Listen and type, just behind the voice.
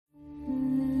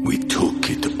We took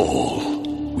it all.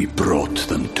 We brought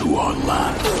them to our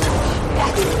land.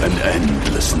 An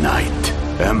endless night,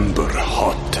 ember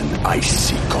hot and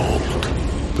icy cold.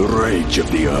 The rage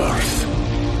of the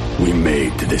earth. We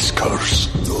made this curse.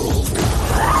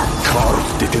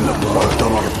 Carved it in the blood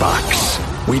on our backs.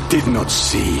 We did not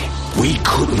see. We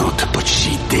could not, but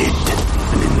she did.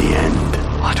 And in the end...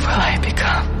 What will I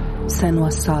become?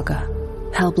 Senua's Saga.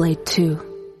 Hellblade 2.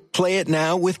 Play it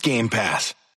now with Game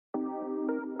Pass.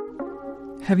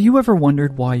 Have you ever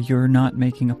wondered why you're not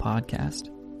making a podcast?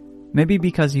 Maybe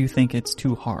because you think it's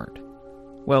too hard.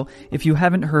 Well, if you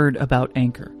haven't heard about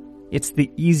Anchor, it's the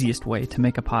easiest way to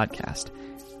make a podcast.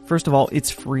 First of all,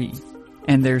 it's free,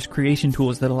 and there's creation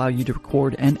tools that allow you to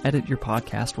record and edit your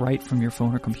podcast right from your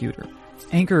phone or computer.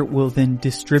 Anchor will then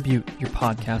distribute your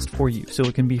podcast for you so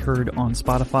it can be heard on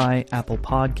Spotify, Apple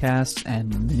Podcasts,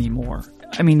 and many more.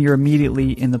 I mean, you're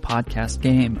immediately in the podcast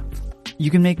game. You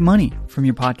can make money from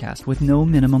your podcast with no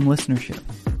minimum listenership.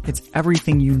 It's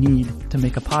everything you need to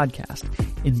make a podcast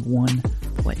in one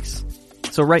place.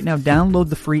 So right now, download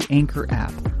the free Anchor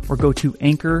app or go to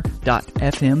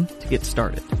anchor.fm to get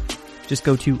started. Just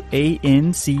go to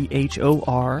anchor.fm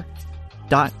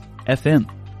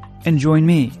and join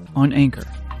me on Anchor.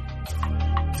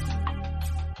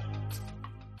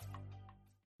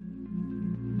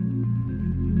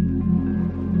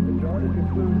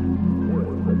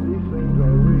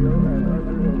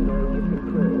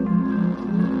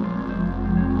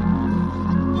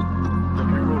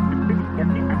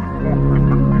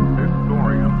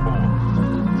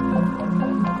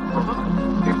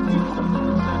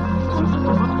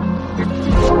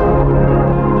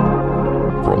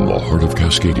 From the heart of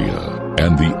Cascadia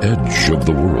and the edge of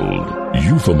the world,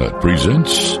 Euphomet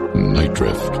presents Night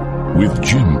Drift with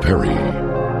Jim Perry.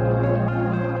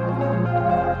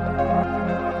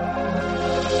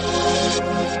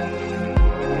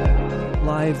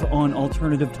 Live on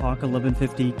Alternative Talk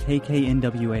 1150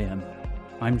 KKNWAM.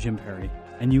 I'm Jim Perry,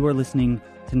 and you are listening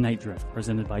to Night Drift,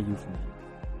 presented by Euphomet.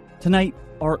 Tonight,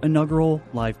 our inaugural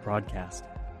live broadcast,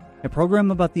 a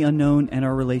program about the unknown and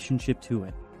our relationship to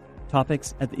it.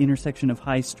 Topics at the intersection of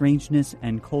high strangeness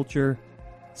and culture,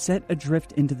 set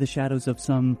adrift into the shadows of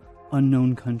some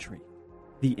unknown country.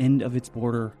 The end of its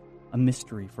border, a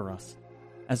mystery for us,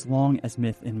 as long as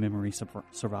myth and memory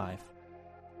survive.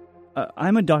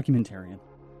 I'm a documentarian,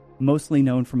 mostly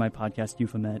known for my podcast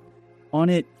Euphomet. On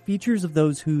it, features of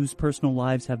those whose personal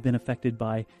lives have been affected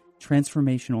by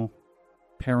transformational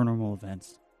paranormal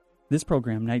events. This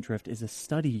program, Night Drift, is a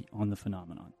study on the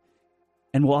phenomenon,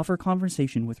 and will offer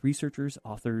conversation with researchers,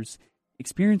 authors,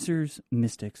 experiencers,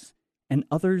 mystics, and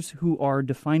others who are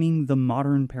defining the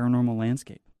modern paranormal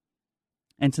landscape.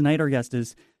 And tonight our guest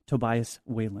is Tobias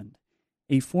Wayland,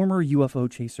 a former UFO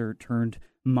chaser turned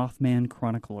Mothman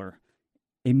chronicler.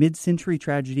 A mid-century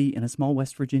tragedy in a small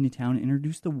West Virginia town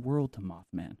introduced the world to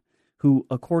Mothman, who,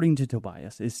 according to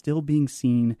Tobias, is still being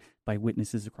seen by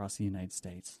witnesses across the United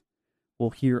States.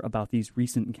 We'll hear about these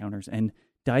recent encounters and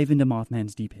dive into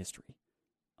Mothman's deep history,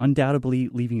 undoubtedly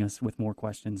leaving us with more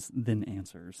questions than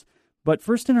answers. But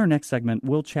first, in our next segment,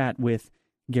 we'll chat with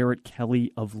Garrett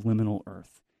Kelly of Liminal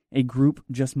Earth, a group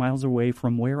just miles away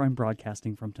from where I'm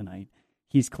broadcasting from tonight.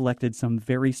 He's collected some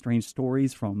very strange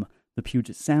stories from the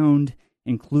Puget Sound,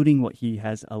 including what he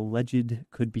has alleged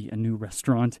could be a new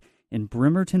restaurant in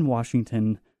Bremerton,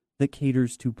 Washington, that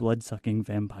caters to blood-sucking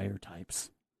vampire types.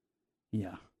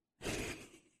 Yeah.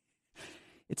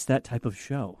 It's that type of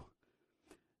show.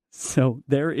 So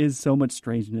there is so much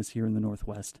strangeness here in the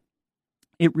Northwest.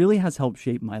 It really has helped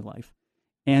shape my life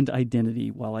and identity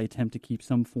while I attempt to keep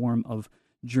some form of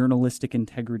journalistic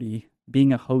integrity,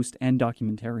 being a host and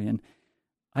documentarian.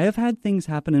 I have had things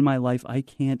happen in my life I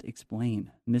can't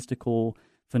explain. Mystical,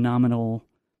 phenomenal,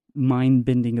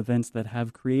 mind-bending events that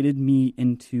have created me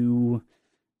into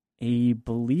a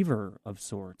believer of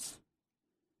sorts.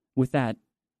 With that,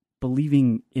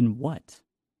 believing in what?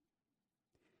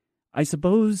 I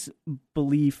suppose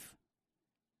belief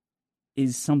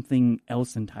is something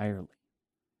else entirely.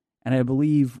 And I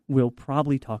believe we'll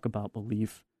probably talk about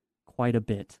belief quite a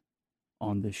bit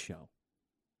on this show.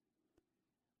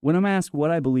 When I'm asked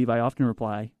what I believe, I often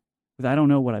reply with, I don't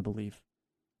know what I believe.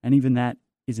 And even that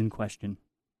is in question.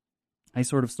 I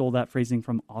sort of stole that phrasing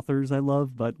from authors I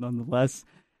love, but nonetheless,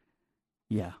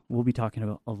 yeah, we'll be talking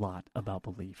about a lot about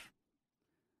belief.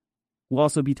 We'll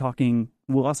also be taking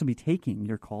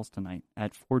your calls tonight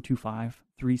at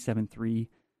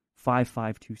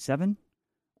 425-373-5527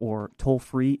 or toll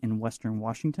free in Western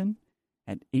Washington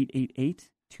at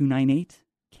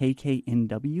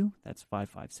 888-298-KKNW. That's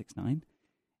 5569.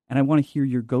 And I want to hear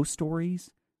your ghost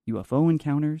stories, UFO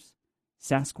encounters,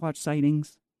 Sasquatch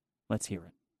sightings, Let's hear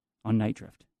it on Night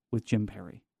Drift with Jim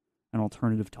Perry, an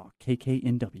alternative talk,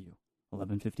 KKNW,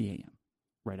 1150 a.m.,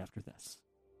 right after this.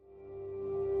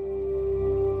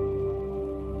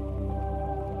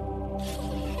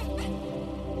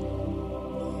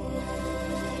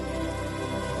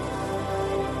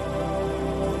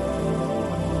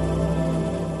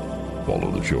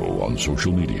 Follow the show on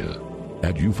social media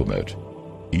at Euphomet,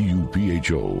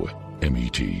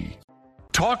 EUPHOMET.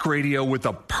 Talk radio with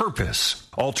a purpose.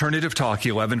 Alternative Talk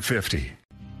 1150.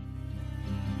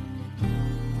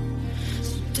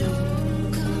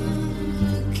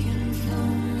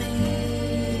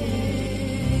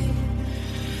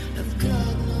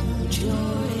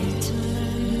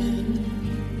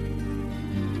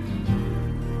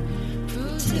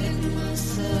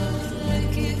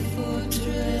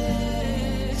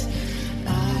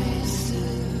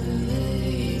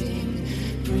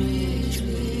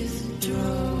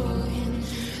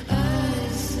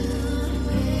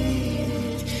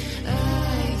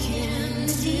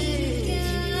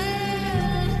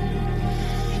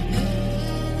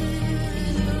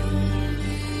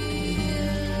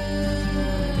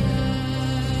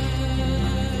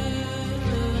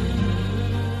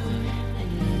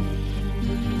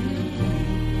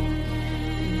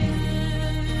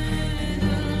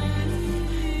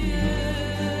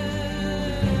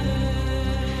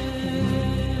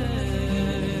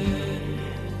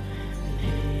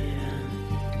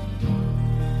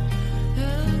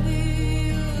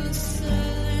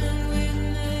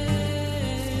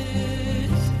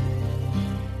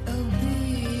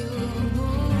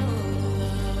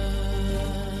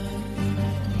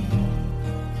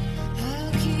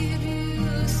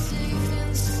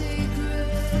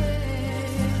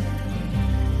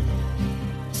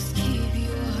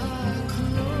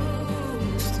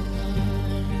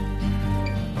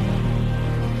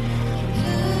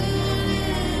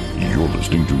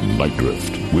 Listening to Night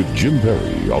Drift with Jim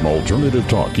Perry on Alternative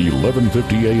Talk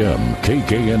 1150 AM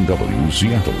KKNW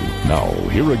Seattle. Now,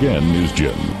 here again is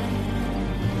Jim.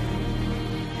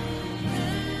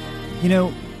 You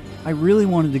know, I really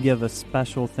wanted to give a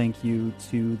special thank you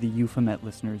to the Euphomet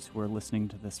listeners who are listening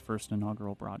to this first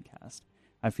inaugural broadcast.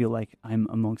 I feel like I'm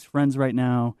amongst friends right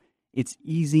now. It's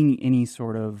easing any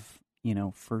sort of,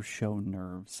 first show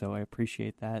nerves, so I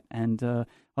appreciate that. And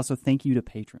also thank you to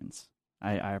patrons.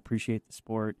 I appreciate the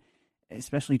support,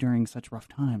 especially during such rough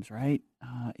times, right?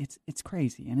 It's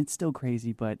crazy, and it's still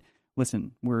crazy, but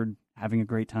listen, we're having a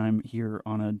great time here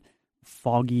on a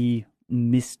foggy,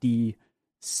 misty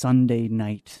Sunday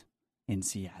night in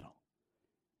Seattle.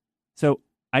 So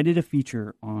I did a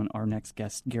feature on our next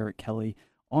guest, Garrett Kelly,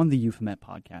 on the Euphomet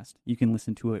podcast. You can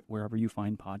listen to it wherever you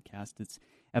find podcasts. It's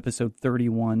episode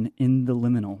 31, In the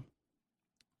Liminal.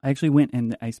 I actually went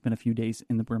and I spent a few days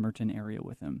in the Bremerton area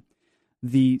with him.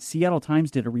 The Seattle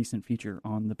Times did a recent feature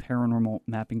on the paranormal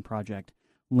mapping project,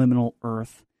 Liminal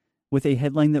Earth, with a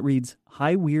headline that reads,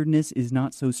 "High weirdness is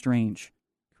not so strange.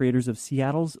 Creators of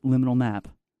Seattle's liminal map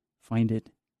find it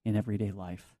in everyday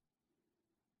life."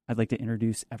 I'd like to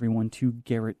introduce everyone to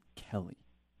Garrett Kelly.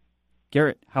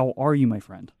 Garrett, how are you, my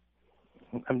friend?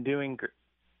 I'm doing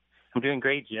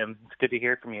great, Jim. It's good to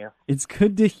hear from you. It's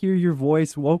good to hear your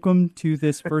voice. Welcome to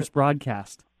this first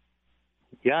broadcast.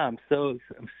 Yeah, I'm so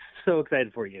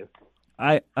excited for you.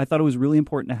 I thought it was really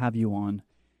important to have you on.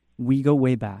 We go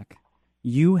way back.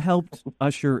 You helped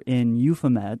usher in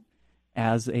Euphomet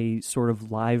as a sort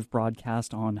of live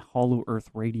broadcast on Hollow Earth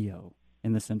Radio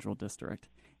in the Central District.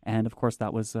 And, of course,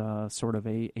 that was sort of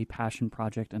a passion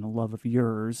project and a love of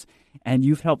yours. And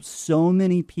you've helped so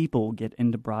many people get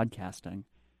into broadcasting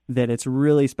that it's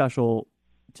really special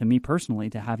to me personally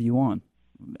to have you on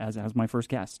as my first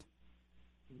guest.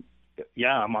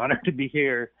 Yeah, I'm honored to be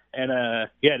here. And,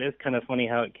 it is kind of funny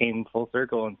how it came full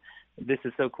circle. And this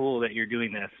is so cool that you're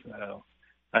doing this.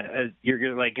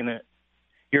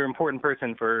 You're an important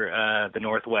person for the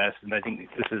Northwest, and I think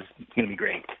this is going to be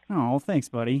great. Oh, thanks,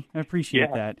 buddy. I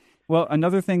appreciate that. Well,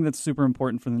 another thing that's super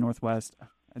important for the Northwest,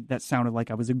 that sounded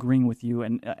like I was agreeing with you,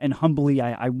 and humbly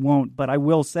I won't, but I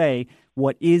will say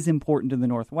what is important to the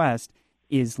Northwest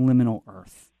is Liminal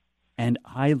Earth. And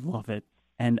I love it,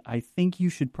 and I think you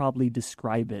should probably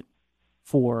describe it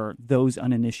for those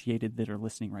uninitiated that are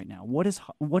listening right now. What is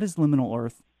Liminal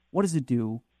Earth? What does it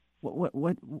do?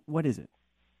 What is it?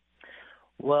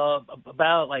 Well,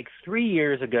 about 3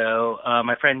 years ago,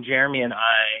 my friend Jeremy and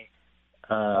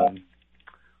I,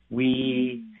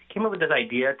 we came up with this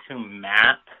idea to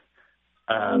map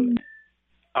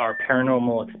our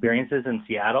paranormal experiences in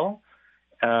Seattle.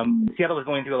 Seattle was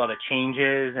going through a lot of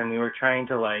changes, and we were trying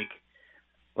to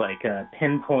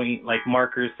pinpoint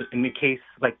markers in the case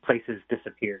places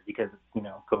disappeared because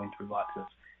going through lots of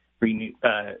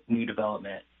new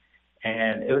development.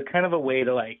 And it was kind of a way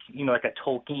to like a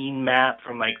Tolkien map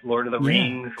from Lord of the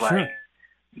Rings, sure.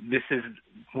 This is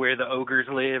where the ogres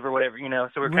live or whatever,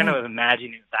 so we're kind Right. of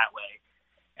imagining it that way.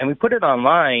 And we put it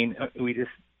online. We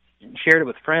just shared it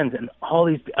with friends, and all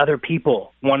these other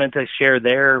people wanted to share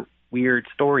their weird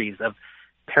stories of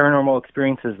paranormal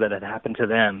experiences that had happened to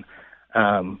them.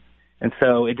 And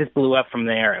so it just blew up from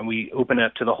there, and we opened it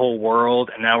up to the whole world,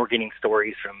 and now we're getting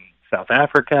stories from South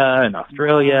Africa and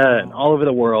Australia and all over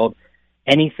the world.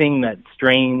 Anything that's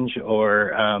strange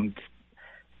or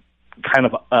kind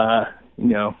of,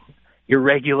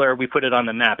 irregular, we put it on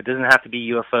the map. It doesn't have to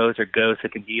be UFOs or ghosts.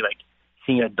 It can be like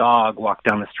seeing a dog walk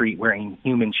down the street wearing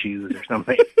human shoes or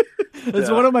something. It's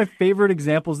one of my favorite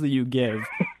examples that you give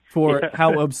for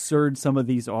how absurd some of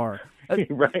these are.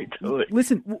 Right, totally.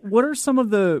 Listen, what are some of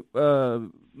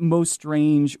the most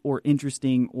strange or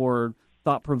interesting or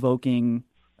thought-provoking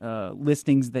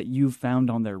listings that you've found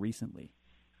on there recently?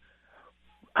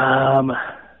 Let's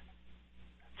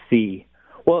see.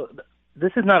 Well,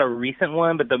 this is not a recent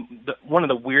one, but the one of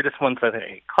the weirdest ones, I think,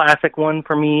 a classic one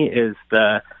for me is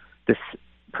this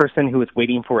person who was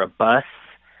waiting for a bus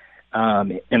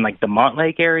in the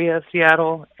Montlake area of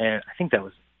Seattle, and I think that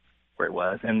was where it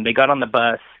was. And they got on the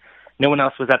bus. No one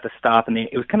else was at the stop, and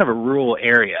it was kind of a rural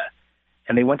area.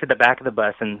 And they went to the back of the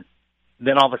bus, and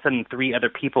then all of a sudden 3 other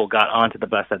people got onto the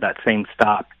bus at that same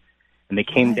stop. And they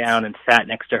came down and sat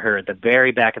next to her at the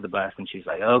very back of the bus, and she's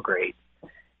like, oh, great.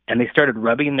 And they started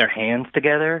rubbing their hands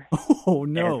together. Oh,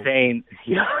 no. And saying,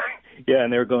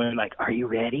 and they were going are you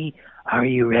ready? Are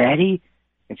you ready?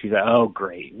 And she's like, oh,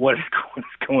 great. What's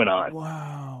going on?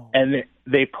 Wow. And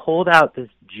they pulled out this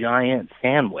giant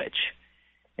sandwich,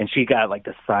 and she got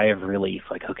the sigh of relief,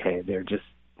 okay, they just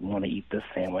want to eat this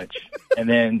sandwich. And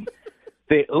then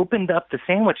they opened up the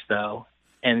sandwich, though,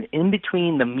 and in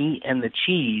between the meat and the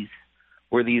cheese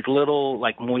were these little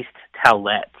moist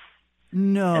towelettes.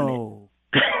 No.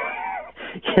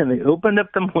 And they opened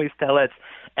up the moist towelettes,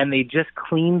 and they just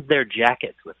cleaned their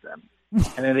jackets with them.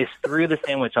 And then they threw the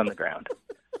sandwich on the ground.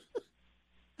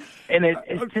 And it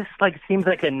just seems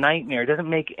like a nightmare. It doesn't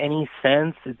make any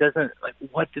sense. It doesn't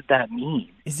what did that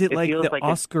mean? Is it like the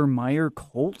Oscar Mayer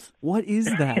cult? What is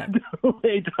that?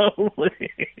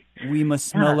 Totally. We must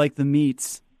smell like the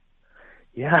meats.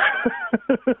 Yeah.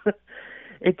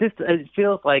 It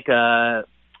feels like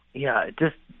it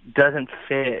just doesn't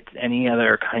fit any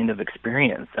other kind of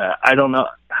experience. I don't know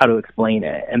how to explain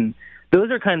it. And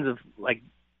those are kinds of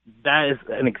that is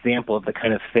an example of the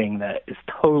kind of thing that is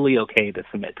totally okay to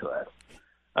submit to us.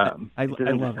 I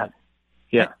love it.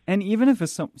 Yeah. And even if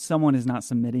someone is not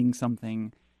submitting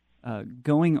something,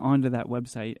 going onto that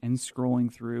website and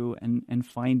scrolling through and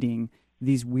finding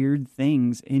these weird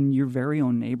things in your very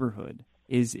own neighborhood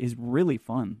is really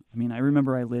fun. I mean, I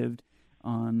remember I lived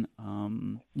on,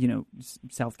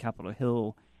 South Capitol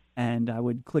Hill, and I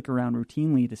would click around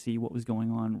routinely to see what was going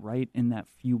on right in that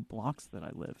few blocks that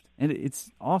I lived. And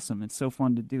it's awesome. It's so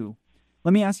fun to do.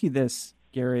 Let me ask you this,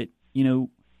 Garrett.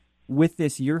 With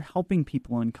this, you're helping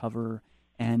people uncover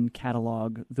and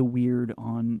catalog the weird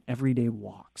on everyday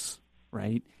walks,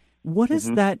 right? What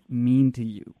does that mean to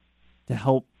you to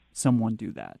help someone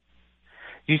do that?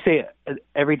 Did you say an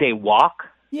everyday walk?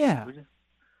 Yeah.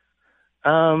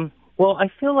 Well, I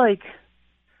feel like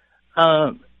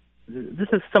this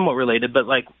is somewhat related, but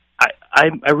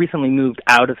I recently moved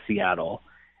out of Seattle,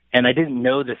 and I didn't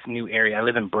know this new area. I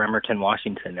live in Bremerton,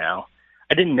 Washington now.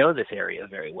 I didn't know this area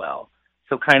very well.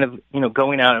 So kind of,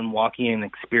 going out and walking and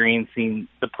experiencing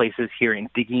the places here and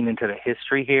digging into the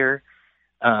history here,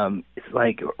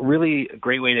 it's really a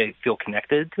great way to feel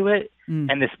connected to it.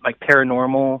 And this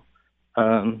paranormal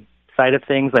side of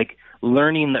things,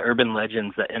 learning the urban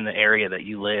legends that in the area that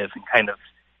you live, and kind of,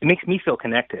 it makes me feel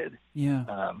connected.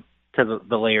 Yeah. To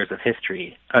the layers of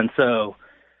history. And so,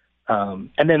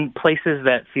 and then places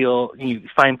that you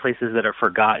find places that are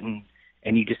forgotten,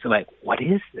 and you just what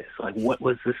is this? What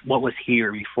was this? What was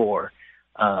here before?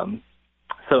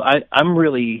 So I'm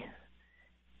really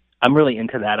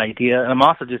into that idea. And I'm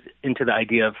also just into the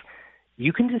idea of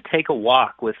you can just take a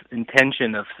walk with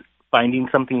intention of finding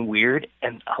something weird.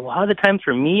 And a lot of the times,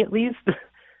 for me at least,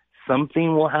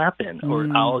 something will happen, or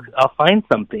I'll find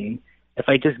something if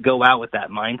I just go out with that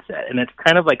mindset. And it's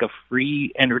kind of like a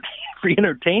free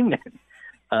entertainment,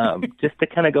 just to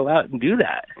kind of go out and do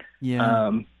that.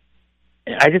 Yeah.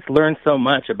 I just learned so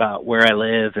much about where I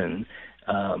live, and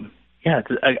I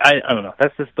don't know.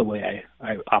 That's just the way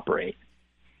I operate.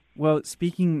 Well,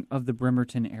 speaking of the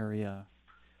Bremerton area,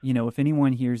 if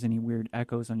anyone hears any weird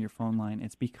echoes on your phone line,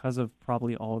 it's because of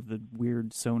probably all of the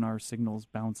weird sonar signals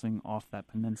bouncing off that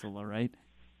peninsula, right?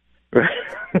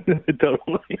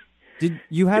 Totally.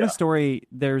 You had a story,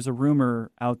 there's a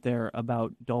rumor out there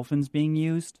about dolphins being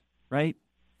used, right,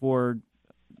 for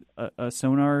a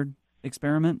sonar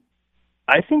experiment?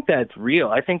 I think that's real.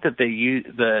 I think that they use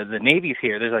the Navy's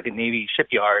here. There's like a Navy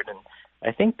shipyard, and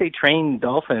I think they train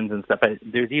dolphins and stuff.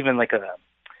 There's even like a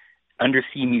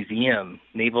undersea museum,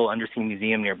 naval undersea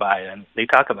museum nearby, and they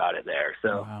talk about it there.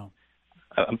 So wow.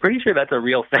 I'm pretty sure that's a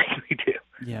real thing we do.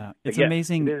 Yeah, it's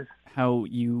amazing how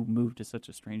you moved to such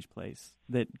a strange place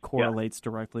that correlates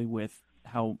directly with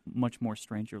how much more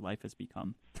strange your life has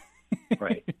become.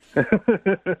 Right.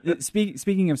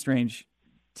 Speaking of strange,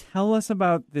 tell us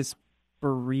about this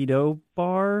burrito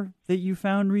bar that you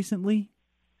found recently.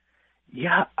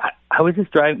 Yeah, I was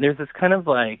just driving. There's this kind of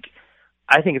like,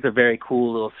 I think it's a very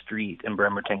cool little street in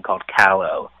Bremerton called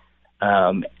Callow.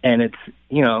 And it's,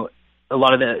 a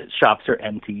lot of the shops are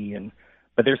empty,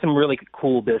 but there's some really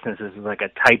cool businesses. There's like a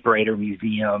typewriter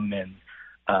museum,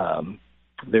 and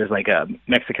there's like a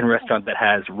Mexican restaurant that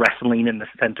has wrestling in the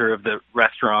center of the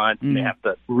restaurant, and they have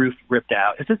the roof ripped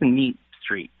out. It's just a neat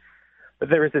street. But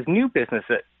there was this new business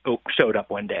that showed up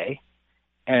one day,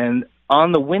 and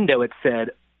on the window it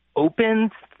said,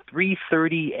 opens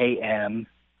 3:30 a.m.,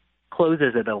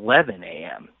 closes at 11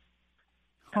 a.m.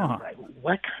 Huh. I was like,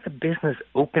 what kind of business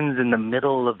opens in the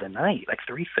middle of the night? Like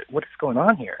what is going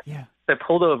on here? Yeah. So I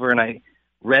pulled over and I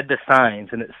read the signs,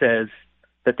 and it says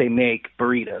that they make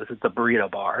burritos. It's a burrito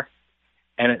bar.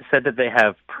 And it said that they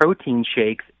have protein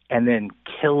shakes and then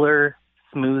killer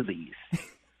smoothies.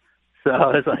 So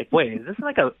I was like, wait, is this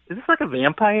like a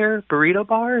vampire burrito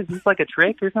bar? Is this like a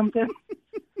trick or something?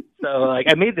 So like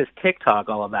I made this TikTok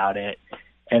all about it,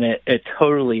 and it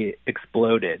totally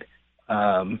exploded.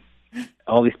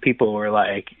 All these people were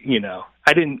like,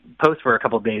 I didn't post for a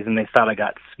couple of days, and they thought I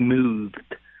got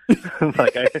smoothed.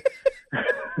 Like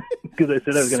because I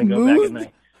said I was going to go back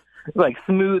and like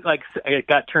smooth, like it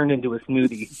got turned into a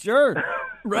smoothie. Sure,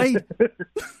 right.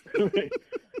 Right.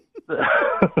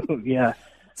 Yeah.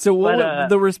 So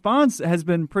the response has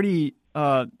been pretty.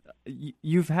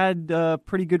 You've had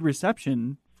pretty good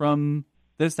reception from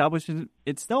the establishment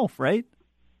itself, right?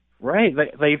 Right.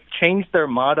 They've changed their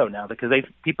motto now because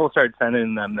people started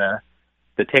sending them the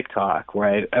TikTok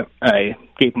where I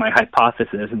gave my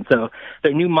hypothesis, and so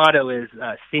their new motto is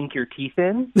 "Sink your teeth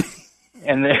in,"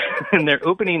 and they're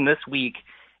opening this week,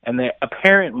 and they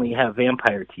apparently have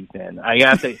vampire teeth in.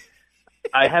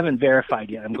 I haven't verified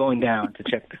yet. I'm going down to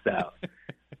check this out.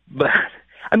 But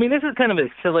I mean, this is kind of a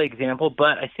silly example,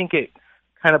 but I think it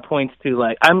kind of points to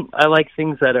like I like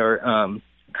things that are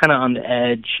kind of on the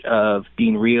edge of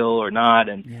being real or not,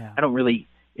 and I don't really.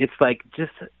 It's like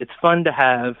it's fun to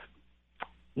have,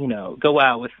 go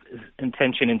out with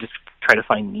intention and just try to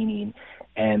find meaning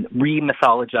and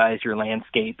re-mythologize your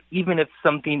landscape, even if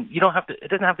something it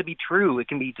doesn't have to be true. It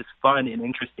can be just fun and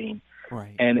interesting.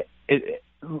 Right. And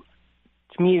to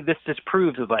me, this just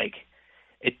proves of like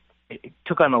it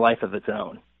took on a life of its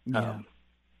own. Yeah.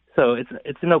 So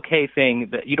it's an okay thing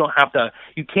that you don't have to.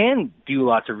 You can do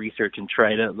lots of research and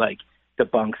try to like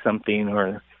debunk something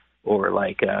or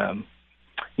like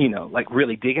like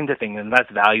really dig into things, and that's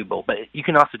valuable. But you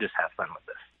can also just have fun with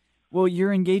this. Well,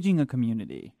 you're engaging a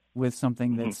community with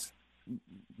something that's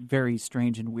very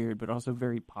strange and weird, but also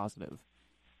very positive.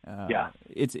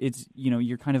 It's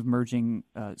you're kind of merging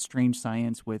strange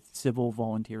science with civil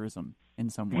volunteerism in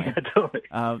some way. Yeah,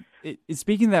 totally.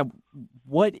 Speaking of that,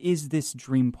 what is this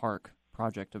dream park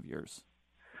project of yours?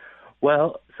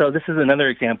 Well, so this is another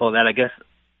example that I guess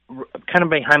kind of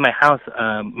behind my house,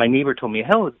 my neighbor told me,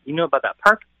 "Hell, you know about that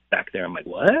park back there?" I'm like,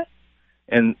 "What?"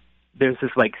 And there's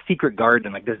this like secret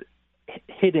garden, like this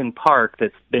hidden park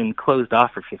that's been closed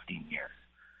off for 15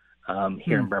 years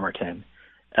here in Bremerton.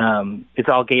 It's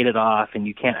all gated off, and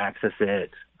you can't access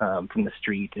it from the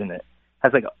street, and it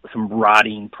has like some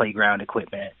rotting playground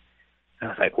equipment. And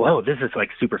I was like, whoa, this is like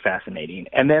super fascinating.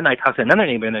 And then I talked to another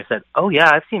neighbor, and they said, oh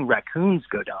yeah, I've seen raccoons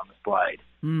go down the slide.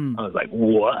 I was like,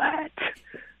 what?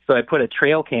 So I put a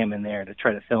trail cam in there to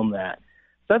try to film that.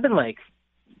 So I've been like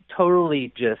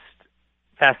totally just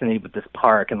fascinated with this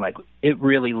park, and like it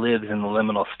really lives in the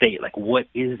liminal state. Like, what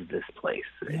is this place?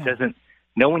 It doesn't,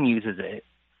 no one uses it.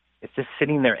 It's just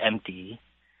sitting there empty.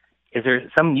 Is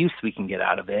there some use we can get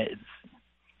out of it?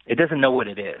 It doesn't know what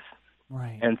it is.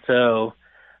 Right. And so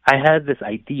I had this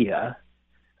idea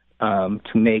to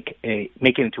make it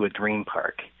into a dream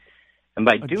park. And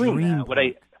by doing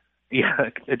that,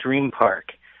 a dream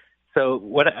park.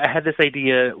 So I had this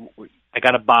idea, I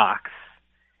got a box,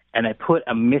 and I put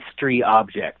a mystery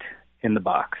object in the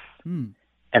box. And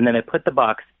then I put the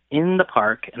box in the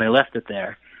park, and I left it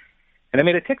there. And I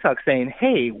made a TikTok saying,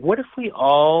 hey, what if we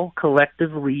all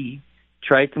collectively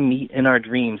tried to meet in our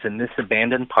dreams in this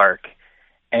abandoned park,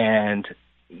 and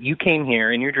you came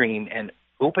here in your dream and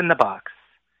opened the box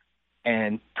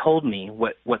and told me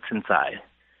what's inside.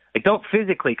 Like, don't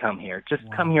physically come here. Just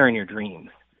come here in your dreams.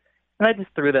 And I just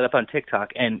threw that up on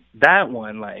TikTok, and that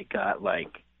one got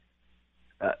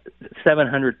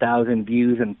 700,000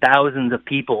 views and thousands of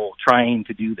people trying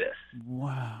to do this.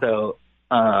 Wow. So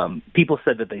people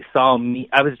said that they saw me.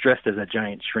 I was dressed as a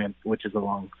giant shrimp, which is a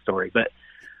long story, but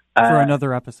for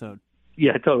another episode.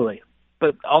 Yeah, totally.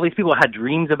 But all these people had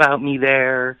dreams about me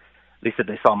there. They said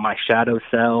they saw my shadow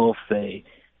self. They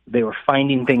were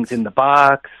finding things in the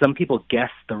box. Some people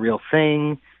guessed the real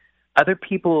thing. Other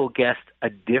people guessed a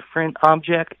different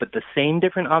object, but the same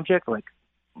different object. Like,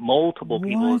 multiple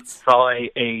people saw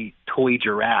a toy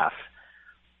giraffe,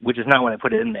 which is not what I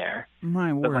put in there.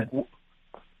 My word.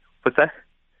 What's that?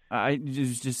 I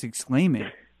was just exclaiming.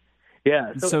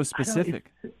 Yeah. It's so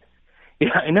specific.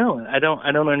 Yeah, I know. I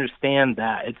don't understand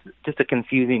that. It's just a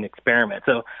confusing experiment.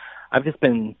 So I've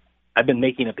been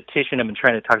making a petition. I've been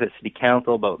trying to talk to the city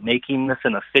council about making this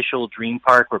an official dream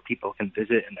park where people can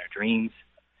visit in their dreams,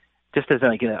 just as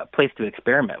like a place to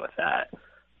experiment with that.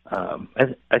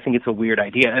 I think it's a weird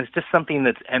idea. And it's just something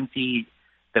that's empty,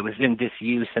 that was in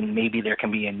disuse, and maybe there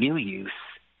can be a new use,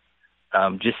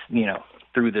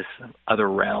 through this other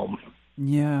realm.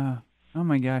 Yeah. Oh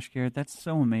my gosh, Garrett, that's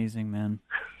so amazing, man.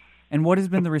 And what has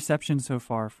been the reception so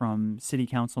far from city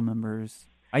council members?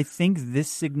 I think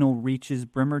this signal reaches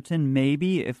Bremerton,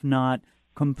 maybe, if not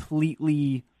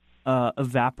completely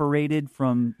evaporated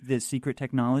from the secret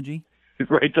technology.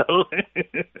 Right, totally.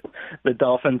 The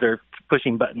dolphins are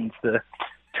pushing buttons to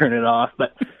turn it off.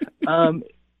 But,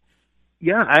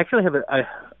 yeah, I actually have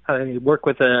I work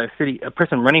with a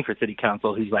person running for city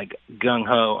council who's like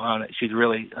gung-ho on it. She's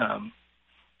really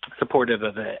supportive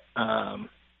of it.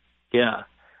 Yeah.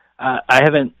 I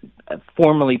haven't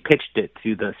formally pitched it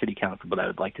to the city council, but I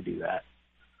would like to do that.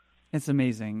 It's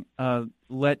amazing.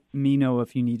 Let me know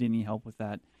if you need any help with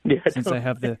that, since I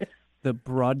have the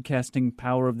broadcasting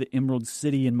power of the Emerald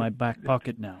City in my back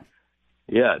pocket now.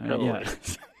 Yeah, totally.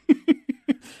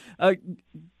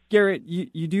 Garrett,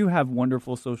 you do have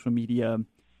wonderful social media.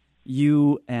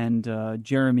 You and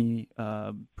Jeremy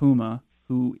Puma,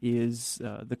 who is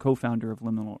the co-founder of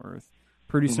Liminal Earth,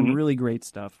 produce some really great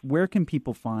stuff. Where can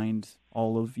people find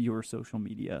all of your social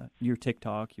media, your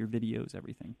TikTok, your videos,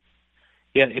 everything?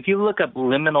 Yeah, if you look up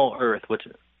Liminal Earth, which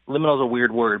liminal is a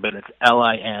weird word, but it's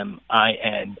Liminal,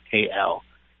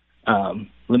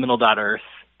 liminal.earth.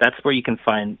 That's where you can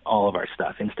find all of our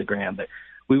stuff, Instagram. But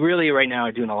we really right now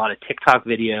are doing a lot of TikTok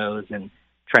videos and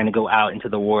trying to go out into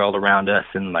the world around us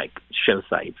and like show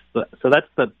sites. So that's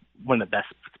one of the best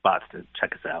spots to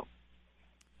check us out.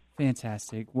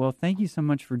 Fantastic. Well, thank you so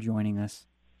much for joining us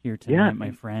here tonight,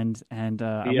 my friend. And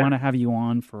I want to have you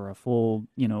on for a full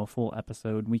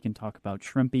episode. We can talk about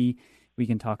Shrimpy. We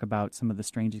can talk about some of the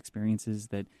strange experiences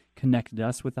that connected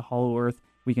us with the Hollow Earth.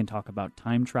 We can talk about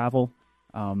time travel.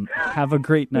 Have a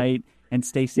great night and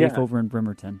stay safe over in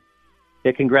Bremerton.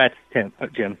 Yeah, congrats,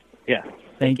 Jim. Yeah.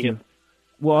 Thank you.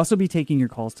 We'll also be taking your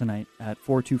calls tonight at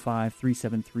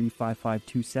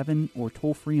 425-373-5527 or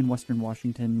toll-free in Western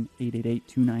Washington,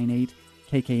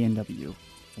 888-298-KKNW. I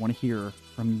want to hear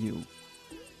from you.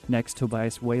 Next,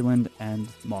 Tobias, Wayland, and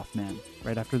Mothman.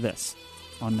 Right after this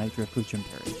on Night Drift with Jim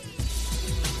Perry.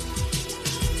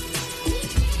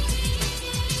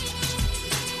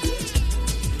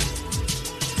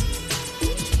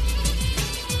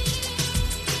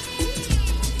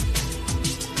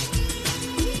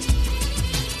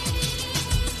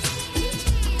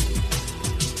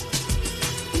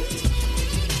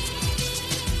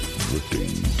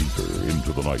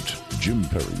 Tonight, Jim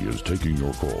Perry is taking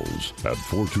your calls at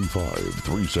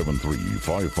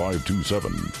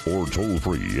 425-373-5527 or toll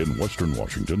free in Western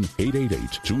Washington,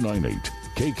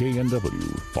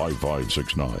 888-298-KKNW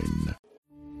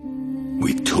 5569.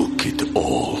 We took it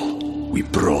all. We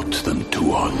brought them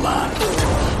to our land.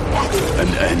 An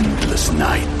endless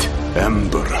night,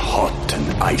 ember hot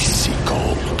and icy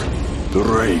cold. The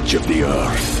rage of the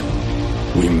earth.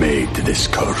 We made this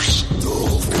curse.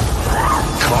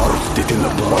 Carved it in the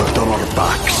blood on our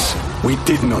backs. We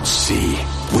did not see.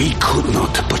 We could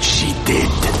not, but she did.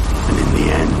 And in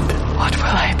the end... What will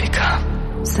I become?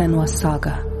 Senua's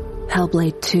Saga.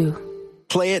 Hellblade 2.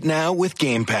 Play it now with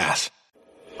Game Pass.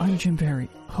 I'm Jim Perry,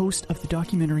 host of the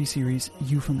documentary series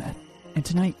Euphomet. And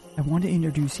tonight, I want to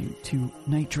introduce you to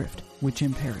Night Drift with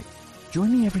Jim Perry.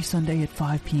 Join me every Sunday at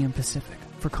 5 p.m. Pacific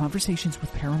for conversations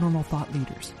with paranormal thought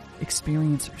leaders,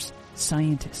 experiencers,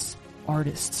 scientists,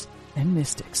 artists, and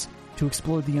mystics to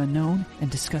explore the unknown and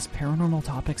discuss paranormal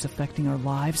topics affecting our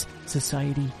lives,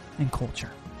 society, and culture.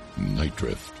 Night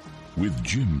Drift with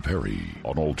Jim Perry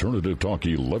on Alternative Talk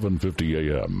 1150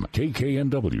 AM,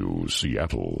 KKNW,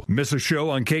 Seattle. Miss a show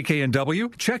on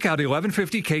KKNW? Check out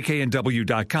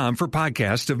 1150kknw.com for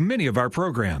podcasts of many of our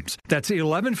programs. That's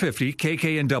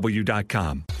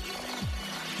 1150kknw.com.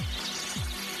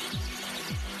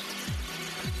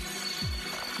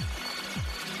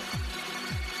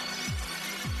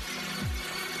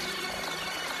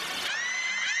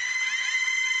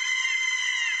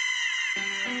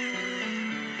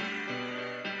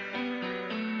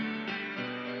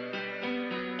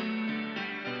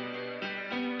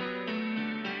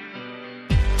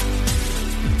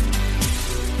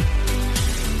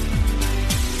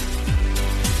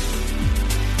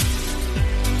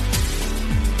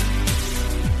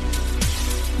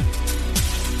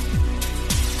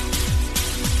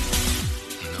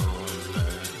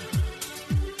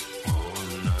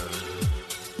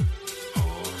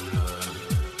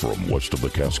 West of the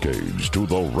Cascades to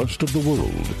the rest of the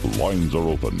world. Lines are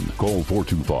open. Call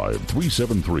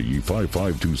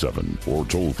 425-373-5527 or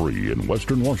toll free in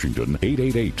Western Washington,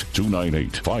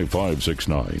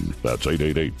 888-298-5569. That's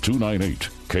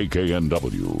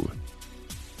 888-298-KKNW.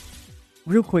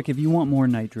 Real quick, if you want more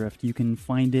Night Drift, you can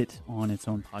find it on its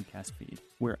own podcast feed,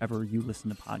 wherever you listen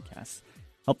to podcasts.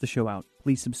 Help the show out.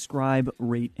 Please subscribe,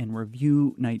 rate, and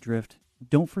review Night Drift.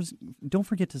 Don't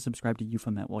forget to subscribe to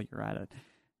Euphomet while you're at it.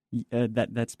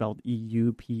 That's spelled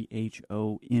EUPHOMET.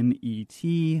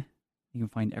 You can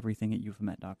find everything at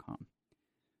euphomet.com.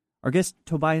 Our guest,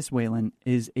 Tobias Wayland,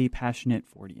 is a passionate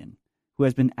Fortean who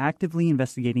has been actively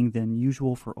investigating the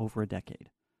unusual for over a decade.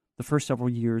 The first several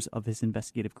years of his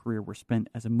investigative career were spent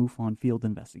as a MUFON field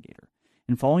investigator.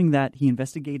 And following that, he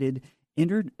investigated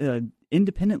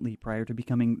independently prior to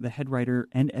becoming the head writer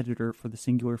and editor for the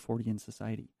Singular Fortean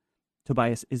Society.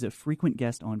 Tobias is a frequent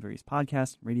guest on various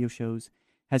podcasts, radio shows,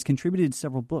 has contributed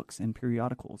several books and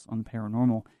periodicals on the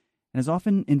paranormal, and is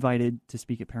often invited to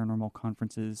speak at paranormal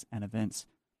conferences and events.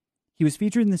 He was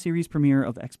featured in the series premiere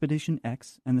of Expedition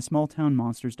X and the Small Town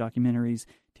Monsters documentaries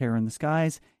Terror in the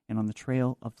Skies and On the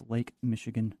Trail of the Lake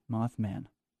Michigan Mothman.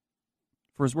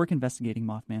 For his work investigating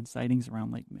Mothman sightings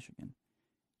around Lake Michigan,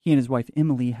 he and his wife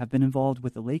Emily have been involved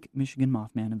with the Lake Michigan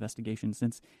Mothman investigation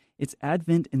since its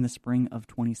advent in the spring of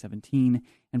 2017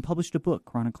 and published a book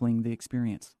chronicling the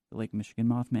experience, The Lake Michigan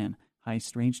Mothman, High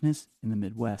Strangeness in the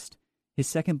Midwest. His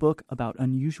second book about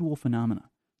unusual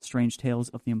phenomena, Strange Tales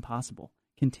of the Impossible,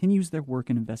 continues their work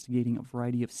in investigating a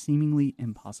variety of seemingly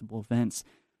impossible events.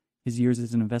 His years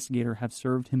as an investigator have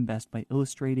served him best by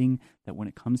illustrating that when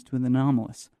it comes to the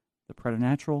anomalous, the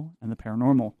preternatural, and the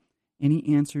paranormal, any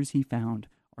answers he found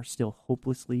are still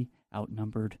hopelessly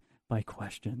outnumbered by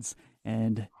questions.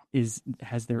 And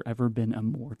has there ever been a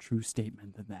more true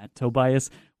statement than that? Tobias,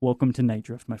 welcome to Night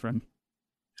Drift, my friend.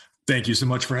 Thank you so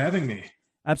much for having me.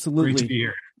 Absolutely. Great to be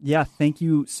here. Yeah, thank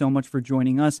you so much for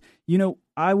joining us. You know,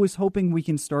 I was hoping we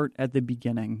can start at the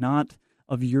beginning, not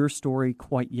of your story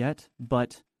quite yet,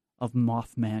 but of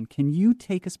Mothman. Can you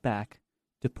take us back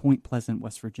to Point Pleasant,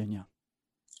 West Virginia?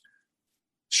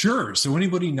 Sure. So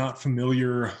anybody not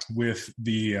familiar with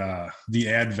the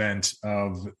advent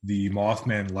of the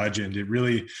Mothman legend, it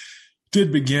really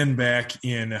did begin back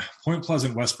in Point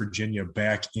Pleasant, West Virginia,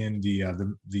 back in the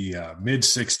mid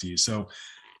 '60s. So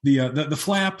the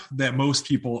flap that most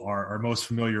people are most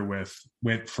familiar with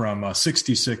went from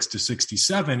 66 to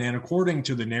 67, and according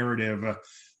to the narrative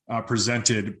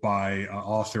presented by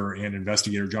author and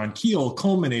investigator John Keel,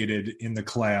 culminated in the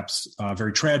collapse,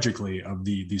 very tragically, of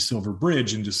the Silver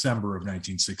Bridge in December of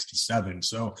 1967.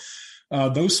 So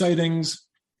those sightings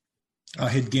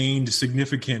had gained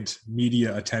significant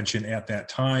media attention at that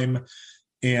time,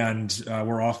 and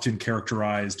were often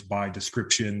characterized by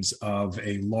descriptions of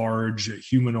a large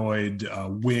humanoid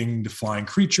winged flying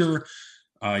creature,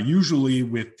 usually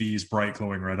with these bright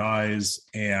glowing red eyes,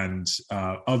 and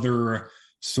other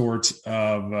sorts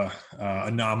of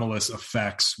anomalous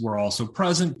effects were also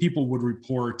present. People would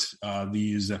report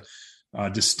these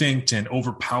distinct and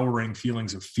overpowering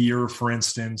feelings of fear, for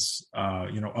instance.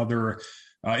 Other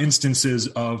instances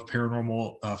of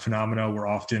paranormal phenomena were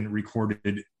often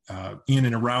recorded in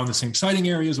and around the same sighting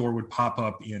areas, or would pop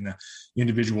up in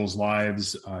individuals'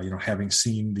 lives, having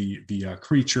seen the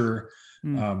creature.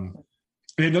 And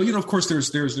of course,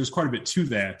 there's quite a bit to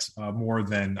that, more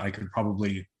than I could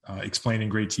probably explain in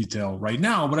great detail right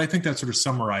now. But I think that sort of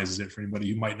summarizes it for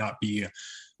anybody who might not be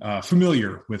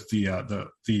familiar with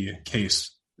the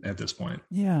case at this point.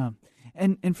 Yeah,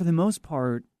 and for the most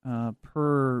part,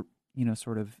 per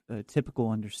sort of typical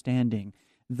understanding,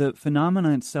 the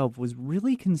phenomena itself was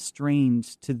really constrained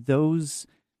to those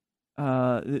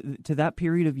to that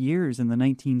period of years in the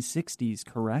 1960s,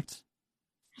 correct?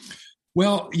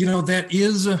 Well, that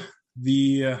is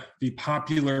the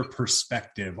popular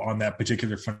perspective on that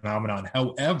particular phenomenon.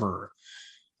 However,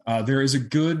 there is a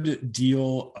good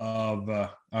deal of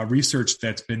research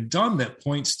that's been done that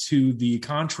points to the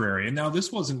contrary. And now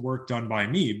this wasn't work done by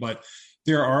me, but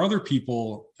there are other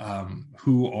people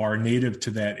who are native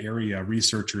to that area,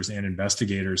 researchers and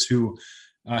investigators, who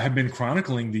have been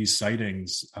chronicling these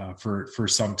sightings for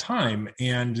some time.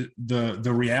 And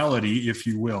the reality, if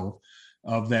you will,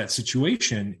 of that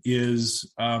situation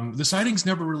is the sightings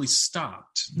never really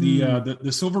stopped.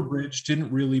 The Silver Bridge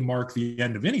didn't really mark the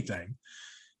end of anything.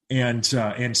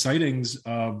 And sightings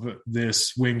of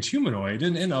this winged humanoid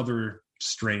and other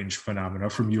strange phenomena,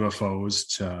 from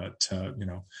UFOs to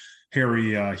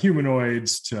hairy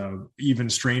humanoids to even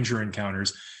stranger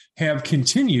encounters, have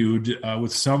continued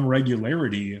with some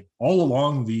regularity all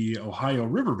along the Ohio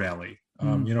River Valley.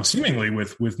 Seemingly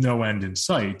with no end in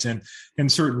sight,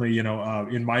 and certainly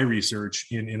in my research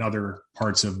in other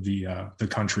parts of the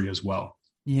country as well.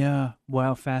 Yeah,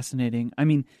 wow, fascinating. I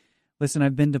mean, listen,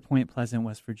 I've been to Point Pleasant,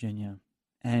 West Virginia,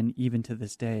 and even to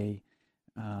this day,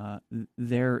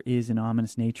 there is an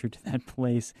ominous nature to that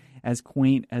place. As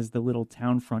quaint as the little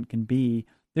town front can be,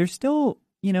 there's still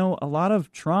a lot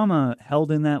of trauma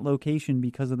held in that location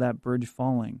because of that bridge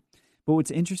falling. But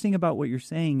what's interesting about what you're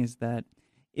saying is that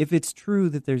if it's true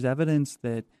that there's evidence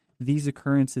that these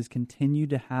occurrences continue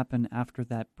to happen after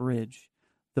that bridge,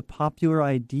 the popular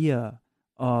idea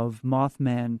of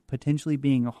Mothman potentially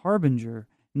being a harbinger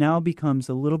now becomes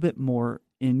a little bit more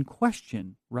in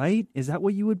question, right? Is that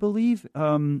what you would believe?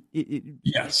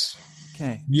 Yes.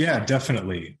 Okay. Yeah,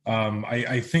 definitely.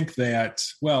 I think that,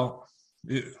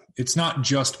 it's not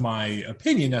just my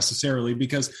opinion necessarily,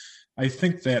 because I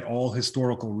think that all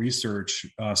historical research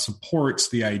supports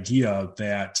the idea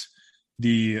that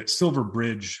the Silver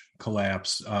Bridge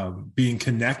collapse being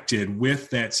connected with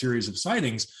that series of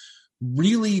sightings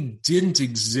really didn't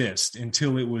exist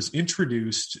until it was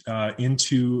introduced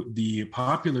into the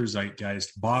popular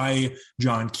zeitgeist by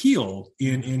John Keel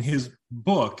in his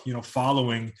book,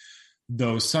 following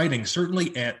those sightings.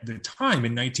 Certainly at the time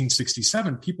in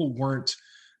 1967, people weren't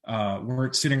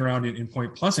sitting around in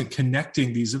Point Pleasant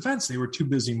connecting these events. They were too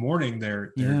busy mourning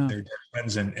their dead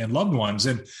friends and loved ones.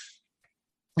 And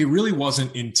it really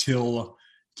wasn't until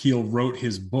Keel wrote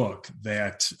his book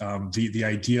that the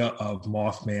idea of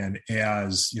Mothman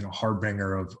as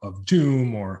harbinger of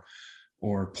doom or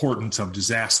portent of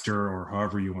disaster, or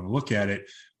however you want to look at it,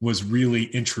 was really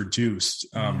introduced.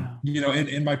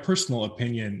 And my personal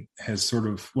opinion has sort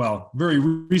of, very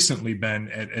recently been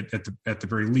at the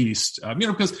very least,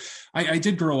 because I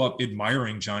did grow up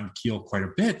admiring John Keel quite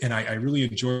a bit, and I really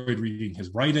enjoyed reading his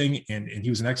writing, and he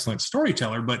was an excellent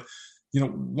storyteller. But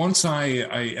once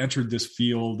I entered this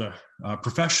field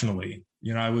professionally,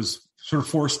 I was sort of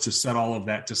forced to set all of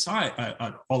that aside,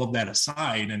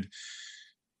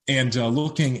 and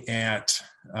looking at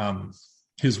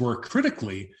his work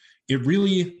critically, it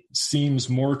really seems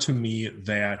more to me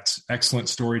that, excellent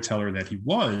storyteller that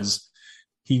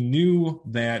he knew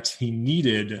that he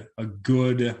needed a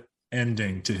good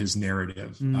ending to his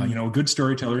narrative. A good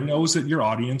storyteller knows that your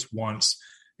audience wants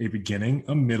a beginning,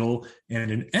 a middle, and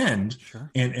an end.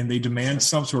 Sure. And they demand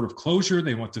some sort of closure.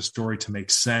 They want the story to make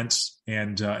sense,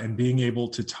 and being able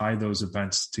to tie those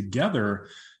events together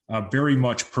very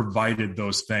much provided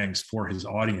those things for his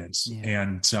audience.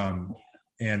 Yeah.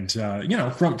 And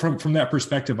from that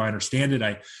perspective, I understand it.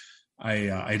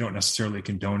 I don't necessarily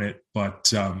condone it,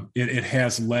 but it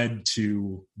has led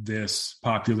to this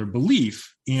popular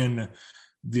belief in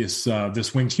this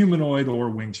winged humanoid or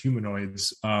winged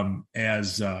humanoids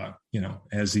as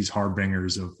these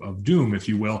harbingers of doom, if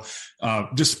you will,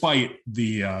 despite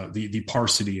the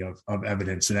paucity of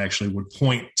evidence that actually would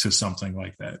point to something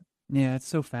like that. Yeah, it's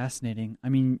so fascinating. I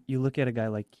mean, you look at a guy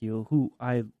like Keel, who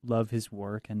I love his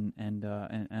work and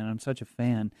I'm such a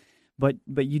fan, but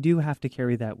you do have to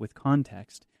carry that with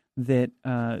context. That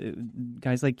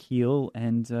guys like Keel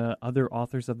and other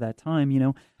authors of that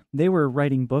time, they were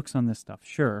writing books on this stuff,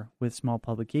 sure, with small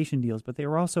publication deals, but they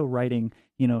were also writing,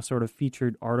 sort of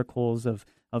featured articles of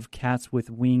cats with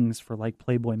wings for like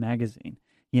Playboy magazine,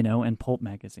 and pulp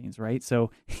magazines, right?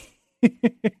 So,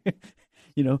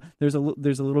 there's a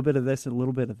little bit of this and a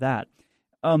little bit of that.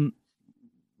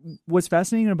 What's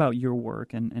fascinating about your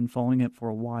work and following it for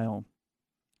a while,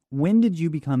 when did you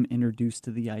become introduced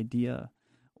to the idea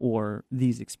or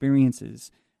these experiences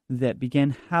that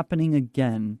began happening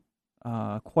again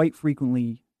quite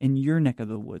frequently in your neck of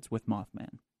the woods with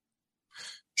Mothman?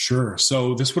 Sure.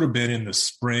 So this would have been in the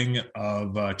spring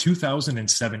of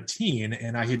 2017,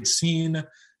 and I had seen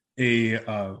a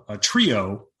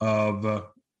trio of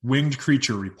winged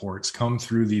creature reports come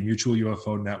through the Mutual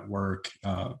UFO Network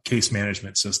case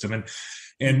management system.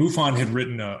 And MUFON had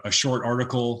written a short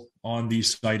article on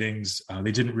these sightings.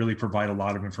 They didn't really provide a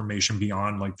lot of information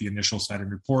beyond like the initial sighting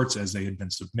reports as they had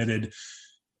been submitted.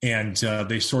 And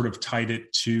they sort of tied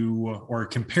it to, or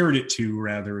compared it to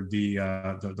rather,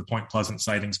 the Point Pleasant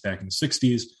sightings back in the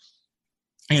 60s.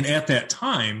 And at that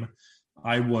time,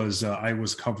 I was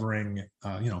covering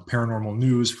paranormal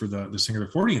news for the Singular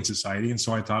Fortean Society, and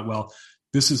so I thought, well,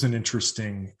 this is an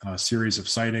interesting series of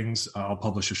sightings. I'll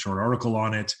publish a short article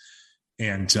on it,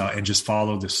 and just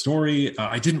follow the story.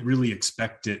 I didn't really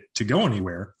expect it to go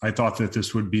anywhere. I thought that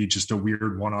this would be just a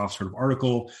weird one-off sort of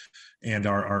article, and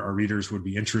our readers would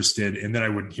be interested, and then I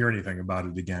wouldn't hear anything about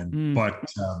it again. But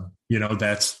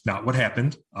that's not what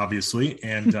happened, obviously,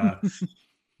 and.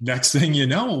 Next thing you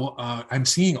know, I'm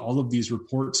seeing all of these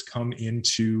reports come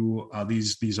into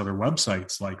these other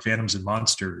websites like Phantoms and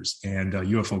Monsters and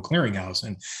UFO Clearinghouse.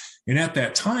 And at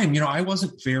that time, I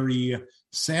wasn't very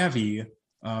savvy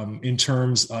in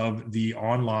terms of the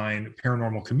online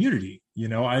paranormal community.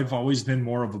 I've always been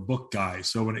more of a book guy.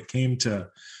 So when it came to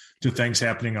things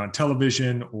happening on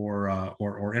television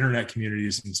or internet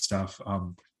communities and stuff,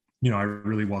 I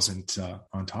really wasn't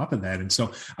on top of that. And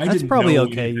so That's probably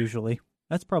okay usually.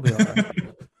 That's probably all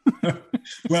right.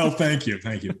 Well, thank you.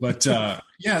 But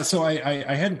so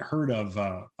I hadn't heard of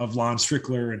Lon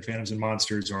Strickler and Phantoms and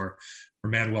Monsters or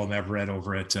Manuel Navarrete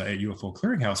over at UFO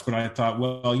Clearinghouse. But I thought,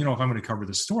 well, if I'm going to cover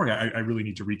this story, I really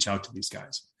need to reach out to these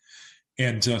guys.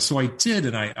 And so I did,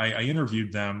 and I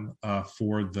interviewed them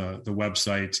for the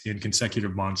website in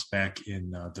consecutive months back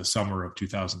in the summer of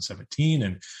 2017.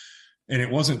 And it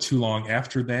wasn't too long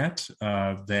after that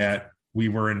that we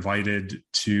were invited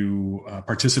to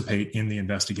participate in the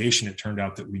investigation. It turned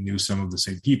out that we knew some of the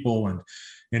same people,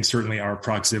 and certainly our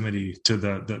proximity to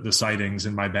the sightings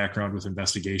and my background with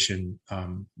investigation,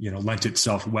 lent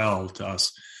itself well to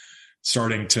us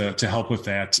starting to help with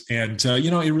that. And,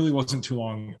 it really wasn't too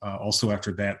long also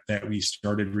after that we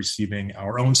started receiving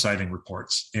our own sighting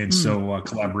reports. And so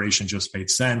collaboration just made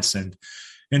sense.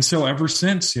 And so ever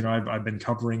since, I've been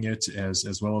covering it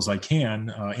as well as I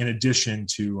can, in addition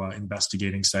to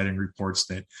investigating sighting reports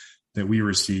that we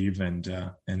receive and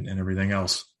everything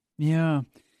else. Yeah,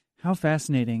 how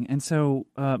fascinating. And so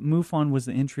MUFON was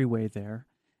the entryway there.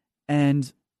 And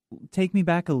take me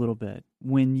back a little bit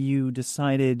when you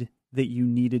decided that you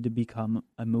needed to become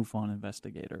a MUFON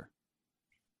investigator.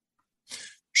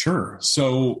 Sure.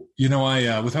 So,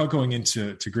 I, without going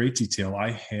into great detail,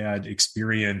 I had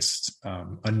experienced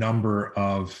a number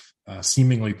of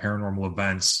seemingly paranormal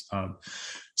events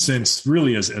since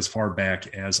really as far back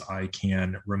as I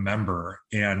can remember.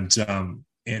 And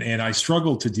I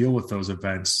struggled to deal with those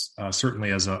events,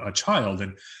 certainly as a child.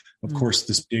 And of course,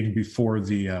 this being before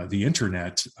the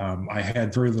internet, I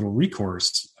had very little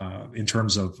recourse in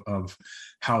terms of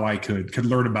how I could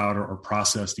learn about or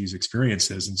process these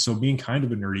experiences. And so, being kind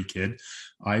of a nerdy kid,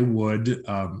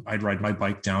 I'd ride my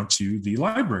bike down to the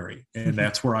library, and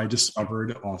that's where I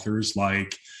discovered authors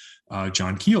like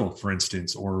John Keel, for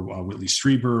instance, or Whitley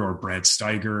Strieber or Brad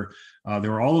Steiger.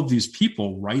 There were all of these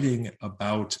people writing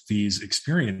about these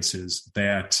experiences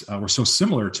that were so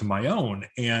similar to my own,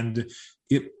 and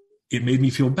it made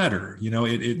me feel better.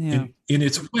 In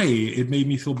its way, it made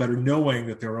me feel better knowing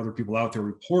that there are other people out there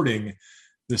reporting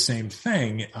the same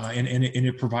thing, and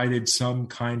it provided some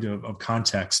kind of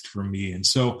context for me. And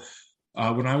so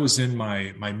when I was in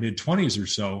my mid-20s or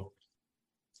so,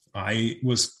 I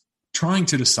was trying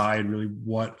to decide really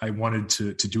what I wanted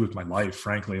to do with my life,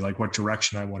 frankly, like what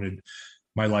direction I wanted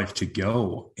my life to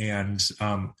go. And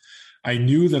I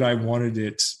knew that I wanted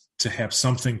it to have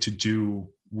something to do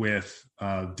with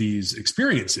these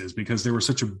experiences, because they were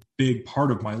such a big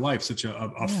part of my life, such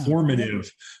a formative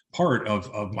part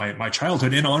of my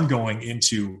childhood and ongoing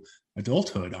into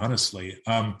adulthood, honestly,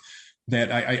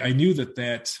 that I knew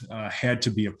that had to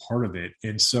be a part of it.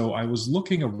 And so I was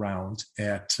looking around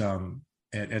at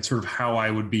sort of how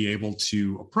I would be able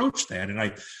to approach that. And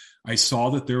I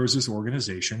saw that there was this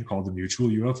organization called the Mutual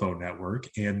UFO Network,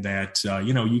 and that,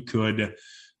 you could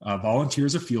volunteer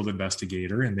as a field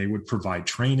investigator, and they would provide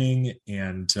training,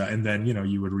 and then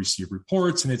you would receive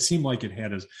reports, and it seemed like it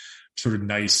had a sort of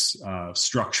nice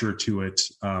structure to it,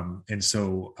 and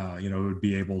so it would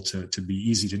be able to be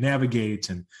easy to navigate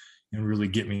and really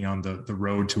get me on the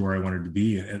road to where I wanted to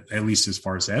be, at least as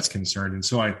far as that's concerned. And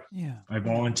so I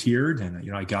volunteered,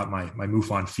 and I got my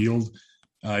MUFON field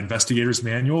investigator's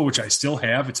manual, which I still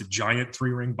have. It's a giant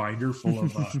 3-ring binder full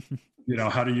of,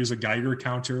 how to use a Geiger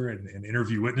counter and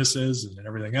interview witnesses and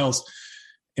everything else.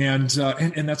 And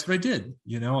that's what I did.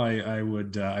 I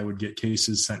would get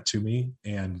cases sent to me,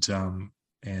 and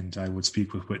I would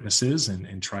speak with witnesses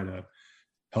and try to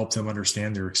help them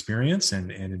understand their experience and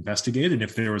investigate. And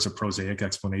if there was a prosaic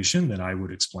explanation, then I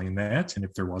would explain that. And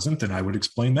if there wasn't, then I would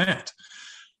explain that.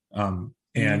 And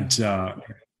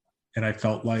I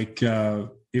felt like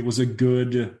it was a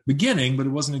good beginning, but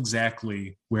it wasn't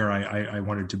exactly where I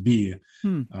wanted to be.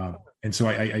 And so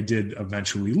I did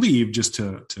eventually leave just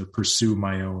to pursue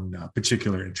my own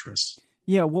particular interests.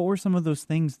 Yeah. What were some of those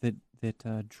things that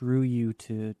drew you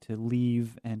to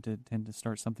leave and to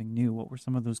start something new? What were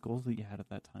some of those goals that you had at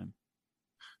that time?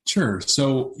 Sure.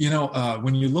 So,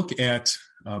 when you look at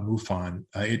MUFON,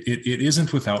 it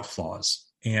isn't without flaws.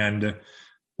 And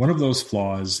one of those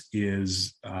flaws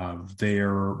is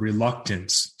their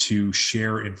reluctance to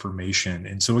share information.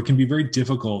 And so it can be very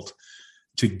difficult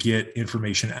to get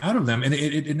information out of them. And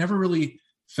it never really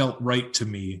felt right to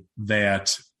me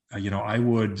that, I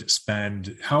would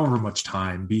spend however much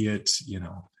time, be it,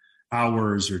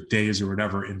 hours or days or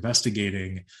whatever,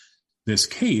 investigating this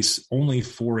case only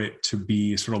for it to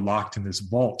be sort of locked in this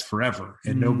vault forever.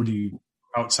 And nobody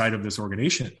outside of this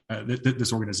organization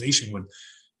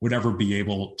would ever be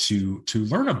able to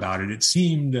learn about it. It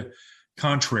seemed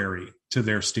contrary to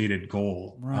their stated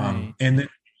goal. Right. And then,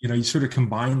 you sort of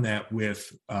combine that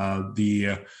with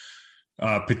the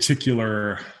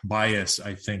particular bias,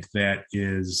 I think, that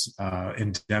is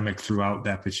endemic throughout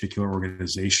that particular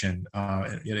organization.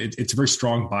 It's a very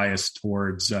strong bias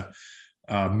towards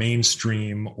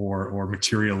mainstream or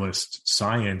materialist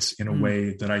science in a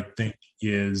way that I think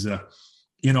is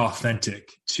inauthentic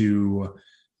to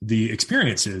the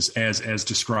experiences as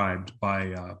described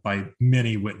by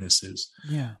many witnesses.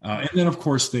 Yeah. And then, of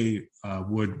course, they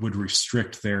would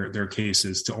restrict their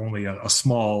cases to only a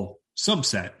small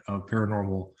subset of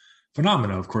paranormal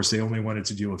phenomena. Of course, they only wanted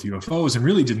to deal with UFOs and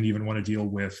really didn't even want to deal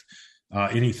with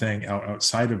anything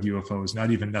outside of UFOs,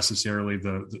 not even necessarily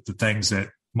the things that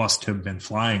must have been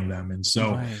flying them. And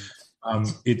so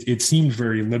it seemed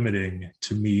very limiting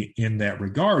to me in that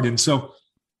regard. And so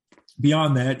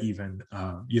beyond that, even,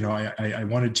 I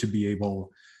wanted to be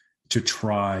able to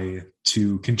try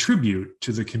to contribute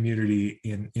to the community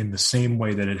in the same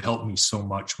way that it helped me so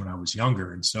much when I was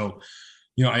younger. And so,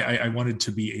 I wanted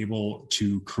to be able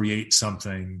to create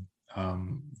something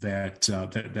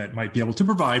that might be able to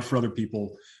provide for other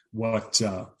people what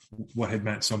had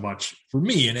meant so much for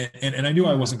me. And I knew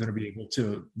I wasn't going to be able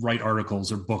to write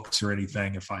articles or books or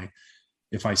anything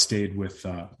if I stayed with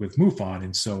MUFON.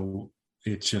 And so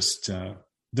it's just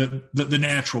the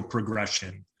natural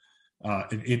progression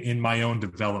in my own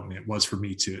development was for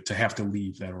me to have to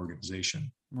leave that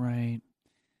organization. Right.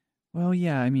 Well,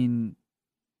 yeah. I mean,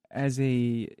 as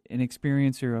an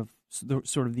experiencer of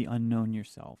sort of the unknown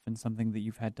yourself and something that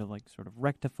you've had to sort of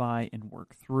rectify and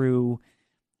work through,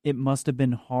 it must have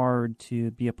been hard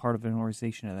to be a part of an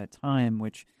organization at that time,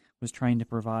 which was trying to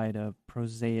provide a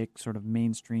prosaic sort of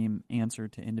mainstream answer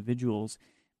to individuals.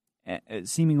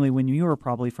 Seemingly when you were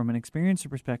probably from an experiencer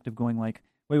perspective going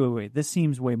wait, this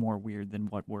seems way more weird than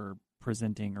what we're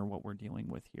presenting or what we're dealing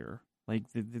with here.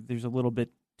 There's a little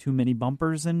bit too many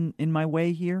bumpers in my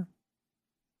way here.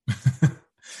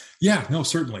 Yeah, no,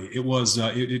 certainly it was.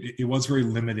 It was very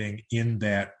limiting in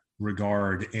that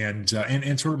regard, and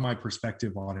sort of my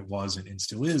perspective on it was, and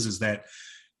still is that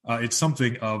it's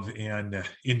something of an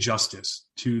injustice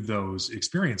to those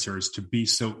experiencers to be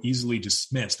so easily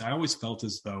dismissed. I always felt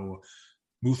as though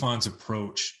MUFON's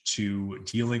approach to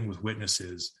dealing with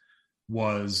witnesses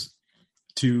was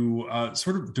to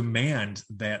sort of demand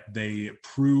that they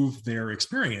prove their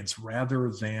experience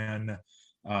rather than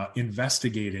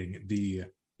investigating the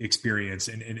experience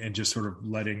and just sort of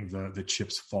letting the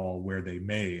chips fall where they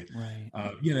may. Right.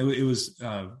 It was,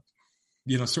 I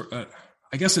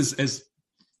guess as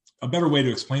a better way to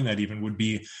explain that even would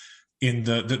be in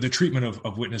the treatment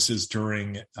of witnesses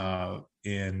during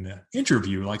an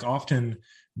interview. Often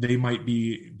they might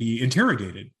be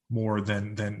interrogated more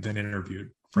than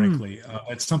interviewed. Frankly,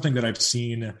 it's something that I've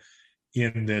seen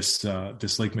in this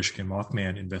Lake Michigan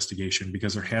Mothman investigation,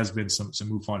 because there has been some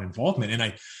MUFON involvement,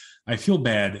 and I feel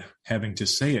bad having to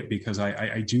say it because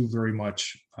I do very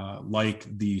much like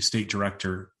the state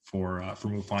director for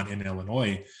MUFON in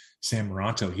Illinois, Sam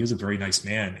Moranto. He is a very nice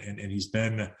man, and he's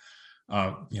been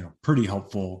pretty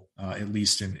helpful, at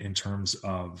least in terms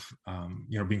of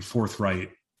being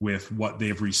forthright with what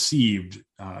they've received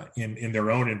in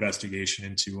their own investigation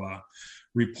into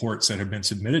reports that have been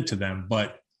submitted to them.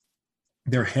 But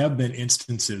there have been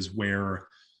instances where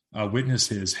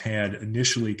witnesses had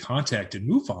initially contacted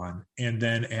MUFON, and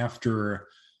then after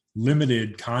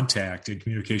limited contact and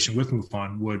communication with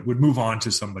MUFON would move on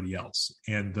to somebody else.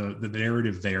 And the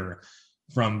narrative there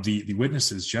from the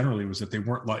witnesses generally was that they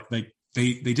weren't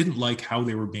they didn't like how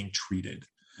they were being treated.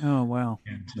 Oh, wow.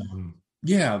 And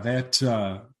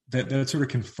that sort of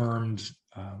confirmed,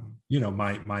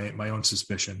 my own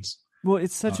suspicions. Well,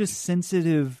 it's such a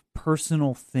sensitive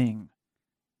personal thing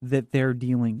that they're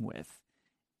dealing with.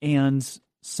 And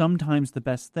sometimes the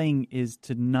best thing is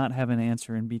to not have an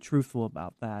answer and be truthful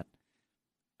about that,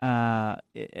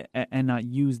 and not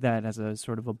use that as a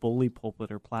sort of a bully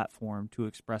pulpit or platform to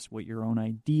express what your own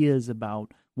ideas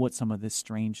about what some of this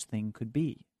strange thing could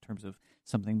be in terms of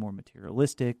something more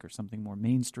materialistic or something more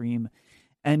mainstream.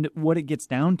 And what it gets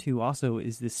down to also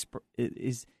is this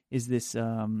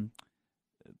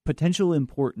potential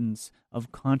importance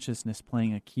of consciousness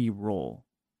playing a key role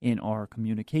in our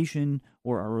communication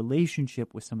or our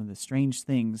relationship with some of the strange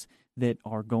things that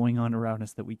are going on around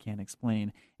us that we can't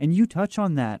explain. And you touch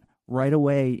on that right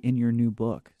away in your new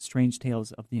book, Strange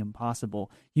Tales of the Impossible.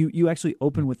 You actually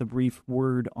open with a brief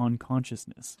word on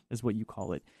consciousness, is what you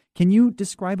call it. Can you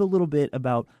describe a little bit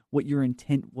about what your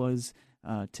intent was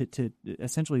to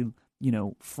essentially,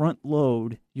 front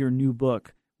load your new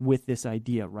book with this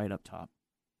idea right up top?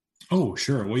 Oh,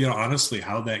 sure. Well, honestly,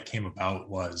 how that came about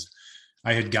was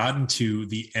I had gotten to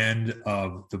the end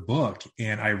of the book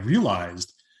and I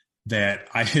realized that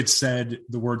I had said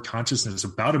the word consciousness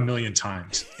about 1 million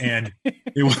times. And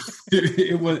it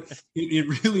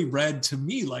really read to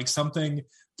me like something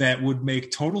that would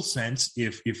make total sense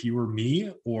if you were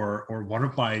me or one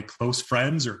of my close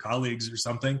friends or colleagues or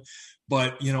something.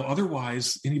 But,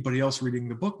 otherwise anybody else reading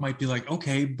the book might be like,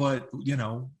 okay, but,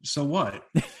 so what?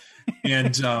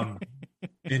 And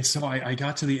so I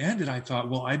got to the end and I thought,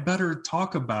 well, I better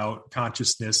talk about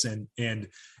consciousness and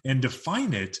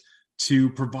define it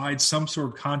to provide some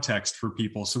sort of context for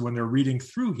people. So when they're reading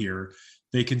through here,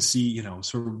 they can see,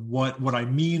 sort of what I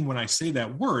mean when I say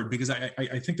that word, because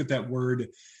I think that word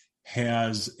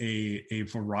has a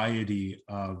variety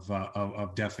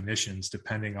of definitions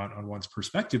depending on one's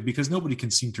perspective, because nobody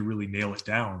can seem to really nail it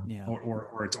down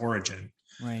or its origin.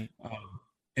 Right.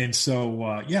 And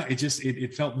so,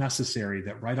 it felt necessary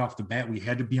that right off the bat, we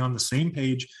had to be on the same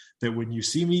page, that when you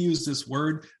see me use this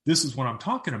word, this is what I'm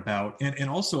talking about. And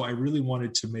also, I really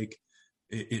wanted to make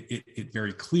it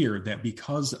very clear that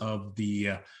because of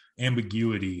the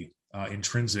ambiguity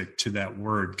intrinsic to that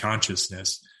word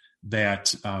consciousness,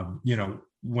 that,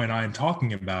 when I'm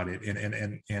talking about it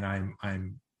and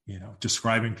I'm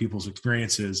describing people's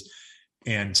experiences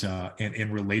and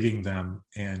relating them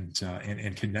and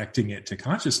connecting it to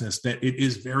consciousness, that it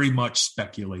is very much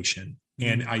speculation.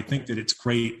 And I think that it's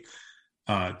great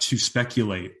to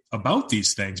speculate about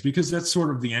these things, because that's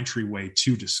sort of the entryway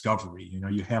to discovery.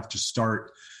 You have to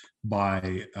start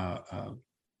by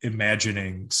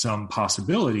imagining some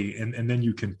possibility, and then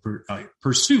you can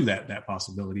pursue that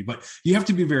possibility. But you have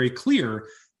to be very clear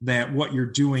that what you're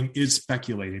doing is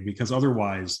speculating, because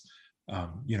otherwise,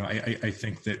 I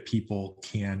think that people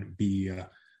can be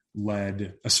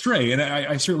led astray. And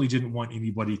I certainly didn't want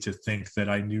anybody to think that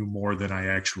I knew more than I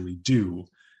actually do,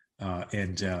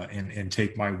 and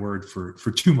take my word for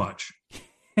too much.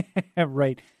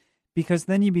 Right. Because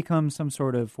then you become some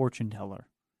sort of fortune teller,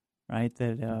 right?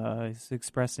 That is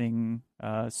expressing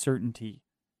certainty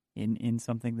in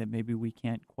something that maybe we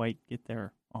can't quite get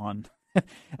there on.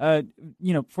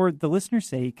 For the listener's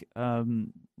sake,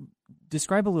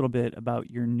 describe a little bit about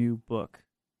your new book.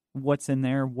 What's in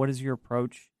there? What is your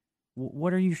approach?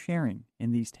 What are you sharing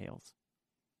in these tales?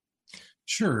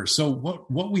 Sure. So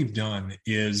what we've done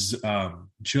is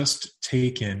just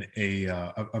taken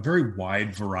a very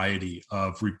wide variety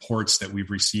of reports that we've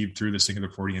received through the Singular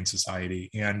Society,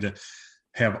 and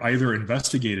have either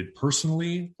investigated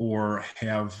personally or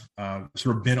have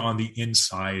sort of been on the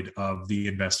inside of the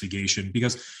investigation,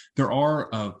 because there are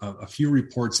a few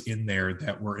reports in there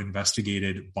that were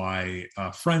investigated by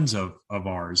friends of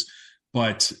ours.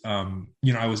 But,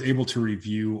 I was able to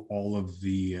review all of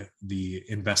the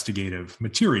investigative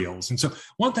materials. And so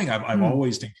one thing I've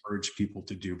always encouraged people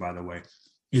to do, by the way,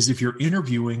 is if you're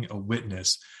interviewing a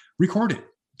witness, record it.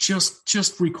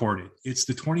 Just record it. It's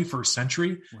the 21st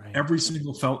century. Right. Every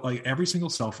single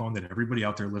cell phone that everybody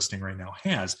out there listening right now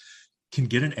can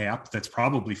get an app that's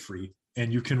probably free,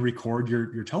 and you can record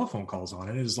your telephone calls on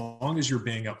it. As long as you're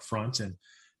being upfront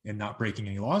and not breaking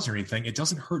any laws or anything, it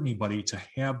doesn't hurt anybody to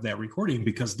have that recording,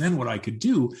 because then what I could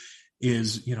do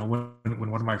is, when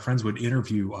one of my friends would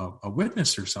interview a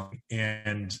witness or something,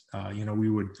 and, we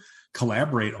would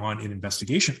collaborate on an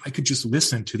investigation, I could just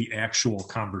listen to the actual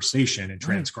conversation and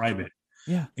transcribe it.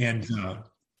 Yeah. And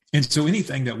so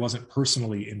anything that wasn't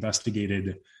personally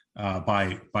investigated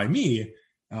by me,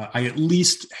 I at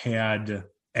least had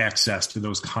access to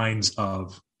those kinds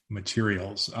of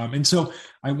materials. And so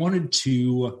I wanted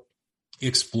to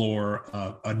explore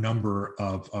a number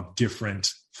of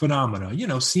different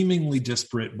phenomena, seemingly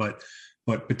disparate, but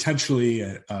potentially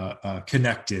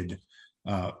connected,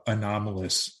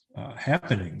 anomalous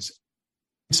happenings.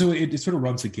 So it sort of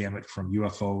runs the gamut from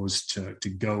UFOs to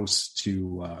ghosts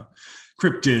to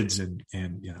cryptids and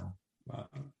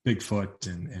Bigfoot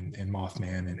and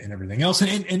Mothman and everything else,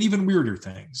 and even weirder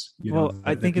things.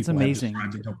 I think it's amazing.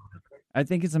 I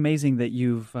think it's amazing that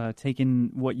you've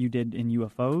taken what you did in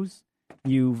UFOs,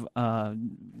 you've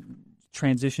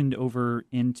transitioned over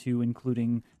into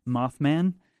including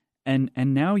Mothman, and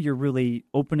now you're really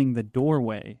opening the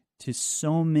doorway to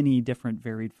so many different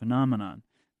varied phenomenon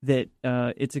that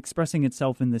it's expressing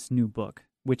itself in this new book,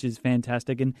 which is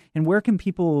fantastic. And where can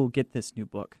people get this new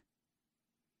book?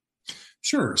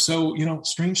 Sure. So,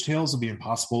 Strange Tales of the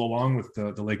Impossible, along with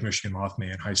the Lake Michigan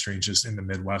Mothman, High Strangeness in the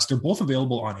Midwest, they're both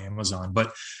available on Amazon.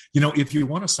 But, if you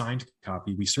want a signed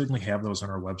copy, we certainly have those on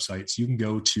our website. So you can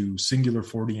go to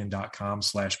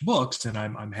singularfortean.com/books, and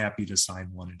I'm happy to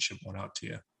sign one and ship one out to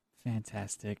you.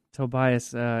 Fantastic.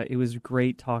 Tobias, it was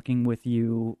great talking with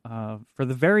you for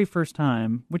the very first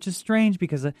time, which is strange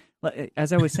because,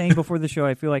 as I was saying before the show,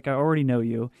 I feel like I already know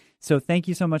you. So thank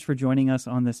you so much for joining us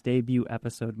on this debut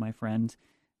episode, my friend.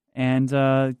 And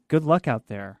good luck out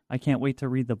there. I can't wait to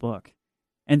read the book.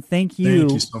 And thank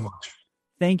you so much.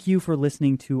 Thank you for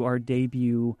listening to our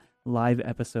debut live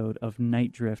episode of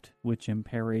Night Drift with Jim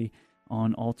Perry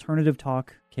on Alternative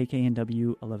Talk, KKNW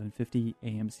 1150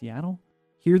 AM Seattle.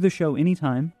 Hear the show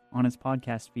anytime on its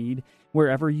podcast feed,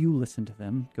 wherever you listen to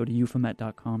them. Go to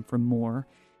euphomet.com for more,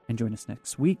 and join us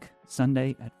next week,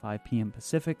 Sunday at 5 p.m.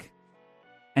 Pacific.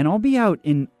 And I'll be out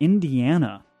in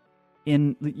Indiana,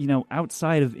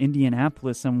 outside of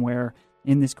Indianapolis somewhere,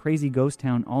 in this crazy ghost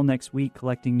town all next week,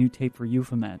 collecting new tape for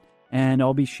Euphomet. And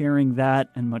I'll be sharing that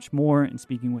and much more and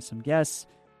speaking with some guests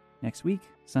next week,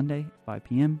 Sunday, 5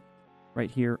 p.m.,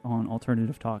 right here on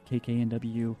Alternative Talk,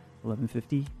 KKNW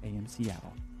 1150 AM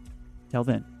Seattle. Till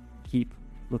then, keep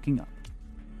looking up.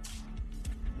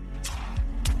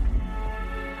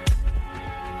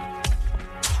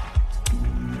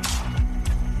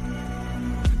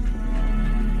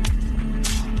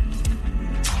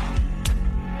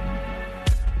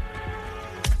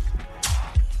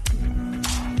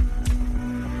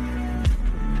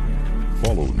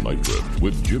 Follow Night Drift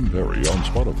with Jim Perry on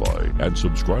Spotify and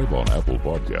subscribe on Apple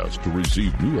Podcasts to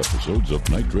receive new episodes of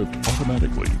Night Drift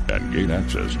automatically and gain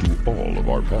access to all of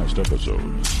our past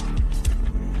episodes.